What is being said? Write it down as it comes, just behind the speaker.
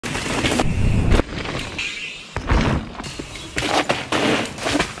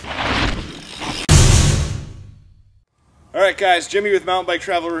Alright guys, Jimmy with Mountain Bike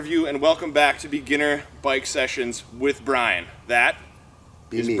Travel Review, and welcome back to Beginner Bike Sessions with Bryan. That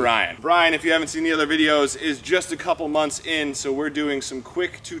is Bryan. Bryan, if you haven't seen the other videos, is just a couple months in, so we're doing some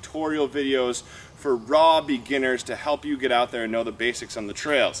quick tutorial videos for raw beginners to help you get out there and know the basics on the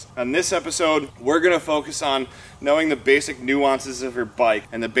trails. On this episode, we're going to focus on knowing the basic nuances of your bike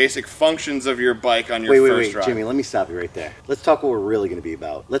and the basic functions of your bike on your first ride. Jimmy, let me stop you right there. Let's talk what we're really going to be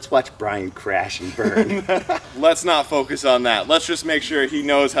about. Let's watch Bryan crash and burn. Let's not focus on that. Let's just make sure he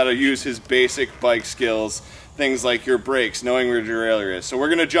knows how to use his basic bike skills, things like your brakes, knowing where your derailleur is. So we're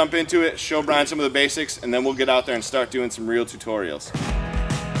going to jump into it, show Bryan some of the basics, and then we'll get out there and start doing some real tutorials.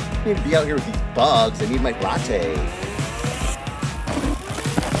 I need to be out here with these bugs. I need my latte.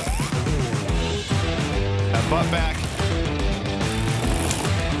 That butt back.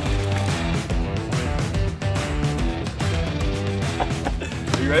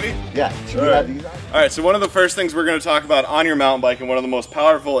 Are you ready? Yeah. Should we have these on? All right, so one of the first things we're going to talk about on your mountain bike, and one of the most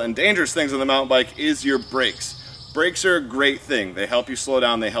powerful and dangerous things on the mountain bike, is your brakes. Brakes are a great thing. They help you slow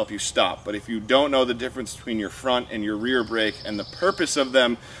down, they help you stop. But if you don't know the difference between your front and your rear brake and the purpose of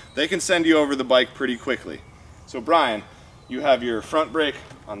them, they can send you over the bike pretty quickly. So Bryan, you have your front brake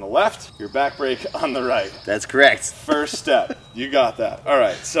on the left, your back brake on the right. That's correct. First step, you got that. All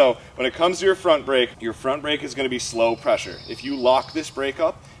right, so when it comes to your front brake is going to be slow pressure. If you lock this brake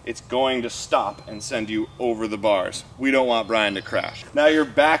up, it's going to stop and send you over the bars. We don't want Bryan to crash. Now your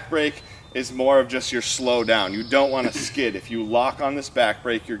back brake is more of just your slow down. You don't want to skid. If you lock on this back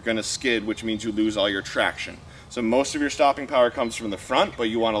brake, you're going to skid, which means you lose all your traction. So most of your stopping power comes from the front, but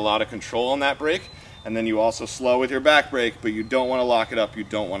you want a lot of control on that brake. And then you also slow with your back brake, but you don't want to lock it up, you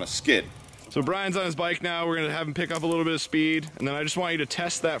don't want to skid. So Bryan's on his bike now, we're going to have him pick up a little bit of speed, and then I just want you to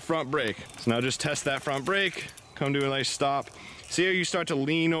test that front brake. So now just test that front brake, come to a nice stop. See how you start to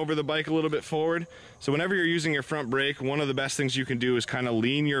lean over the bike a little bit forward? So whenever you're using your front brake, one of the best things you can do is kind of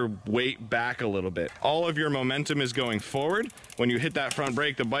lean your weight back a little bit. All of your momentum is going forward. When you hit that front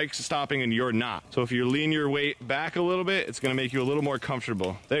brake, the bike's stopping and you're not. So if you lean your weight back a little bit, it's gonna make you a little more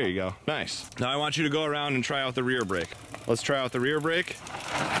comfortable. There you go, nice. Now I want you to go around and try out the rear brake. Let's try out the rear brake.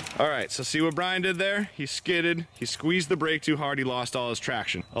 All right, so see what Bryan did there? He skidded, he squeezed the brake too hard, he lost all his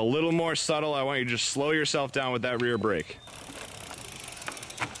traction. A little more subtle, I want you to just slow yourself down with that rear brake.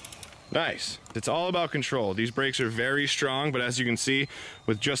 Nice. It's all about control. These brakes are very strong, but as you can see,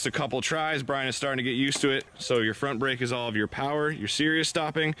 with just a couple tries, Bryan is starting to get used to it. So your front brake is all of your power, your serious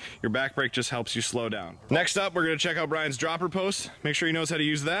stopping. Your back brake just helps you slow down. Next up, we're going to check out Bryan's dropper post. Make sure he knows how to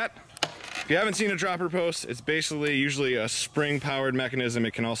use that. If you haven't seen a dropper post, it's basically usually a spring-powered mechanism.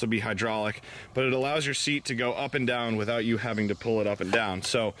 It can also be hydraulic, but it allows your seat to go up and down without you having to pull it up and down.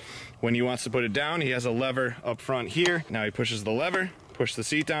 So when he wants to put it down, he has a lever up front here. Now he pushes the lever, push the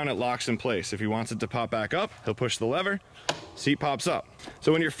seat down, it locks in place. If he wants it to pop back up, he'll push the lever, seat pops up.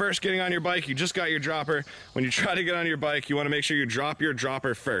 So when you're first getting on your bike, you just got your dropper. When you try to get on your bike, you want to make sure you drop your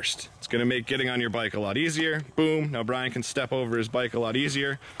dropper first. It's going to make getting on your bike a lot easier. Boom, now Bryan can step over his bike a lot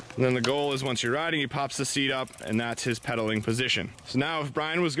easier. And then the goal is once you're riding, he pops the seat up, and that's his pedaling position. So now if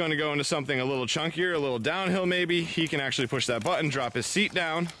Bryan was going to go into something a little chunkier, a little downhill maybe, he can actually push that button, drop his seat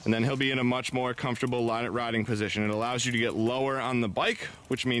down, and then he'll be in a much more comfortable riding position. It allows you to get lower on the bike,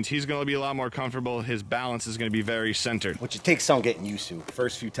 which means he's going to be a lot more comfortable. His balance is going to be very centered. Which it takes some getting used to. The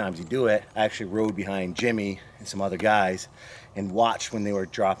first few times you do it, I actually rode behind Jimmy and some other guys and watched when they were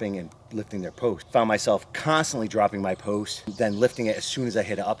dropping and lifting their post. Found myself constantly dropping my post, then lifting it as soon as I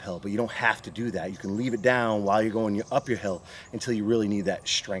hit an uphill, but you don't have to do that. You can leave it down while you're going up your hill until you really need that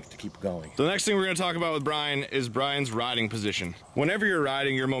strength to keep going. So the next thing we're going to talk about with Bryan is Bryan's riding position. Whenever you're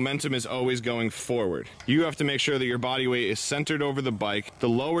riding, your momentum is always going forward. You have to make sure that your body weight is centered over the bike. The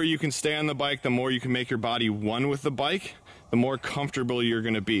lower you can stay on the bike, the more you can make your body one with the bike, the more comfortable you're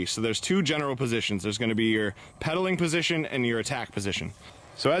going to be. So there's two general positions. There's going to be your pedaling position and your attack position.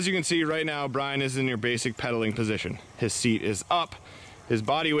 So as you can see right now, Bryan is in your basic pedaling position. His seat is up. His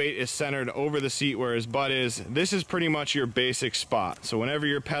body weight is centered over the seat where his butt is. This is pretty much your basic spot. So whenever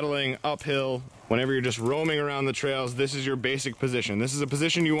you're pedaling uphill, whenever you're just roaming around the trails, this is your basic position. This is a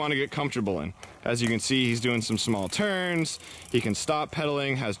position you want to get comfortable in. As you can see, he's doing some small turns. He can stop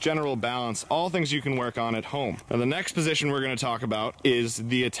pedaling, has general balance, all things you can work on at home. Now the next position we're going to talk about is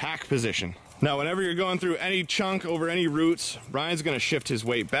the attack position. Now, whenever you're going through any chunk over any roots, Bryan's going to shift his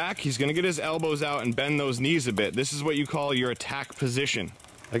weight back. He's going to get his elbows out and bend those knees a bit. This is what you call your attack position.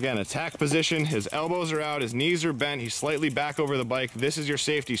 Again, attack position, his elbows are out, his knees are bent, he's slightly back over the bike. This is your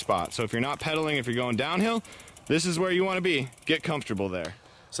safety spot. So if you're not pedaling, if you're going downhill, this is where you want to be. Get comfortable there.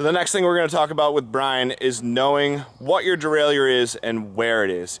 So the next thing we're going to talk about with Bryan is knowing what your derailleur is and where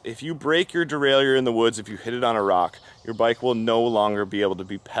it is. If you break your derailleur in the woods, if you hit it on a rock, your bike will no longer be able to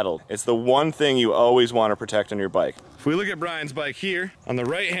be pedaled. It's the one thing you always want to protect on your bike. If we look at Bryan's bike here, on the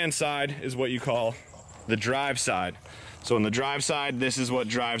right hand side is what you call the drive side. So on the drive side, this is what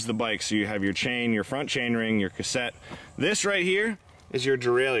drives the bike. So you have your chain, your front chain ring, your cassette. This right here is your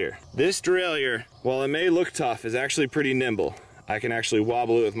derailleur. This derailleur, while it may look tough, is actually pretty nimble. I can actually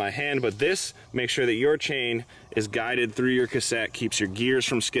wobble it with my hand, but this makes sure that your chain is guided through your cassette, keeps your gears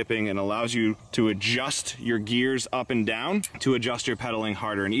from skipping, and allows you to adjust your gears up and down to adjust your pedaling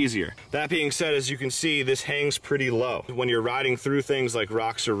harder and easier. That being said, as you can see, this hangs pretty low. When you're riding through things like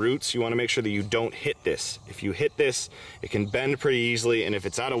rocks or roots, you want to make sure that you don't hit this. If you hit this, it can bend pretty easily, and if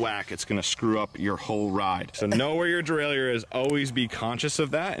it's out of whack, it's going to screw up your whole ride. So know where your derailleur is, always be conscious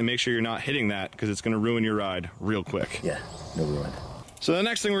of that, and make sure you're not hitting that, because it's going to ruin your ride real quick. Yeah, no ruin. So the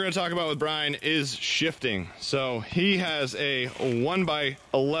next thing we're going to talk about with Bryan is shifting. So he has a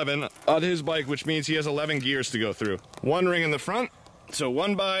 1x11 on his bike, which means he has 11 gears to go through. 1 ring in the front, so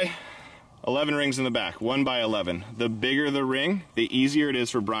 1x11 rings in the back, 1x11. The bigger the ring, the easier it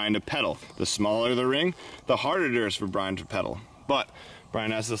is for Bryan to pedal. The smaller the ring, the harder it is for Bryan to pedal. But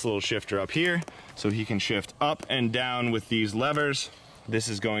Bryan has this little shifter up here, so he can shift up and down with these levers. This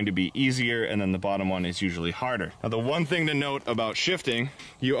is going to be easier, and then the bottom one is usually harder. Now, the one thing to note about shifting,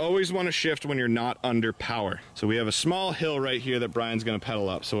 you always want to shift when you're not under power. So we have a small hill right here that Bryan's going to pedal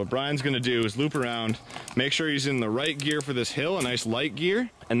up. So what Bryan's going to do is loop around, make sure he's in the right gear for this hill, a nice light gear,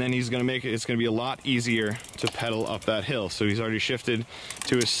 and then he's going to make it, it's going to be a lot easier to pedal up that hill. So he's already shifted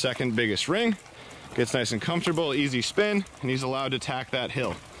to his second biggest ring, gets nice and comfortable, easy spin, and he's allowed to tack that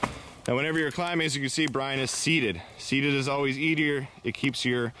hill. Now, whenever you're climbing, as you can see, Bryan is seated. Seated is always easier. It keeps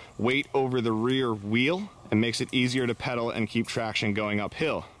your weight over the rear wheel and makes it easier to pedal and keep traction going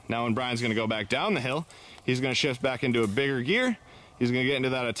uphill. Now, when Bryan's going to go back down the hill, he's going to shift back into a bigger gear. He's going to get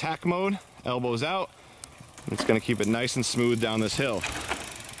into that attack mode, elbows out. It's going to keep it nice and smooth down this hill.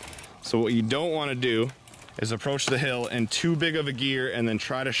 So what you don't want to do is approach the hill in too big of a gear and then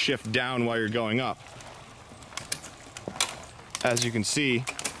try to shift down while you're going up. As you can see,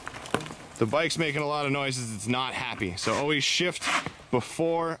 the bike's making a lot of noises, it's not happy. So always shift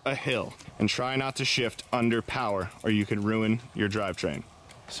before a hill and try not to shift under power or you could ruin your drivetrain.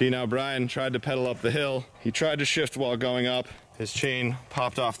 See, now Bryan tried to pedal up the hill. He tried to shift while going up. His chain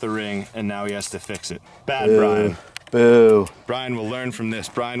popped off the ring and now he has to fix it. Bad, Bryan. Boo. Bryan will learn from this.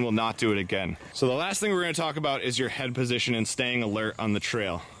 Bryan will not do it again. So the last thing we're going to talk about is your head position and staying alert on the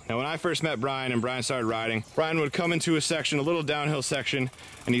trail. Now, when I first met Bryan and Bryan started riding, Bryan would come into a section, a little downhill section,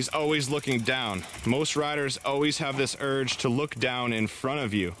 and he's always looking down. Most riders always have this urge to look down in front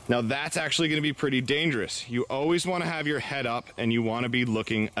of you. Now, that's actually going to be pretty dangerous. You always want to have your head up and you want to be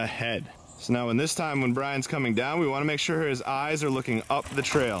looking ahead. So now, when Bryan's coming down, we want to make sure his eyes are looking up the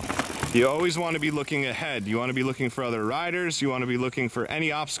trail. You always want to be looking ahead. You want to be looking for other riders. You want to be looking for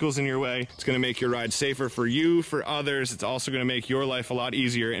any obstacles in your way. It's going to make your ride safer for you, for others. It's also going to make your life a lot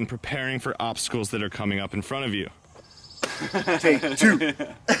easier in preparing for obstacles that are coming up in front of you. Take 2.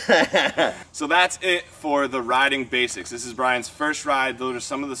 So that's it for the riding basics. This is Bryan's first ride. Those are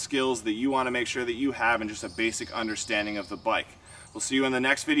some of the skills that you want to make sure that you have and just a basic understanding of the bike. We'll see you in the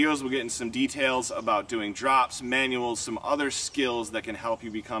next videos. We'll get into some details about doing drops, manuals, some other skills that can help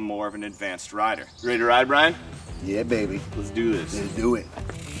you become more of an advanced rider. You ready to ride, Bryan? Yeah, baby. Let's do this. Let's do it.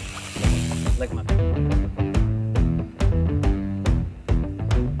 Like my